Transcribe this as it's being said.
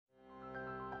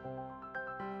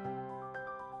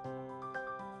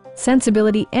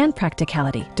Sensibility and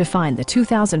practicality define the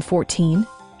 2014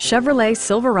 Chevrolet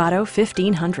Silverado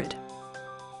 1500.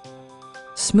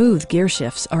 Smooth gear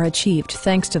shifts are achieved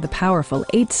thanks to the powerful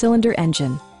 8-cylinder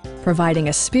engine, providing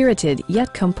a spirited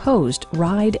yet composed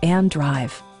ride and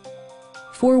drive.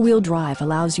 4-wheel drive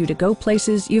allows you to go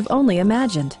places you've only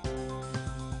imagined.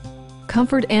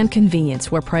 Comfort and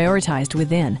convenience were prioritized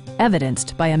within,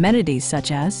 evidenced by amenities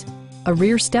such as a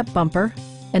rear step bumper,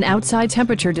 an outside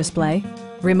temperature display,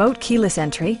 remote keyless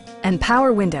entry, and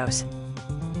power windows.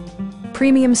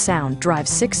 Premium sound drives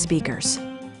 6 speakers,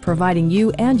 providing you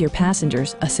and your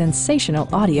passengers a sensational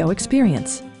audio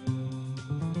experience.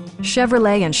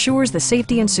 Chevrolet ensures the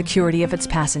safety and security of its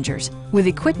passengers with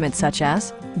equipment such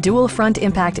as dual front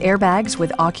impact airbags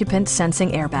with occupant sensing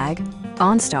airbag,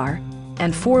 OnStar,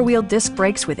 and 4-wheel disc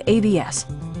brakes with ABS.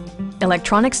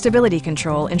 Electronic stability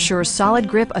control ensures solid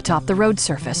grip atop the road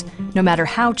surface, no matter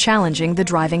how challenging the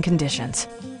driving conditions.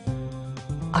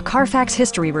 A Carfax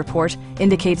history report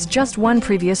indicates just one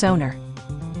previous owner.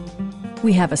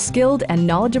 We have a skilled and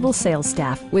knowledgeable sales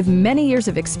staff with many years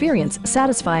of experience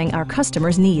satisfying our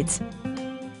customers' needs.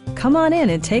 Come on in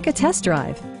and take a test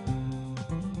drive.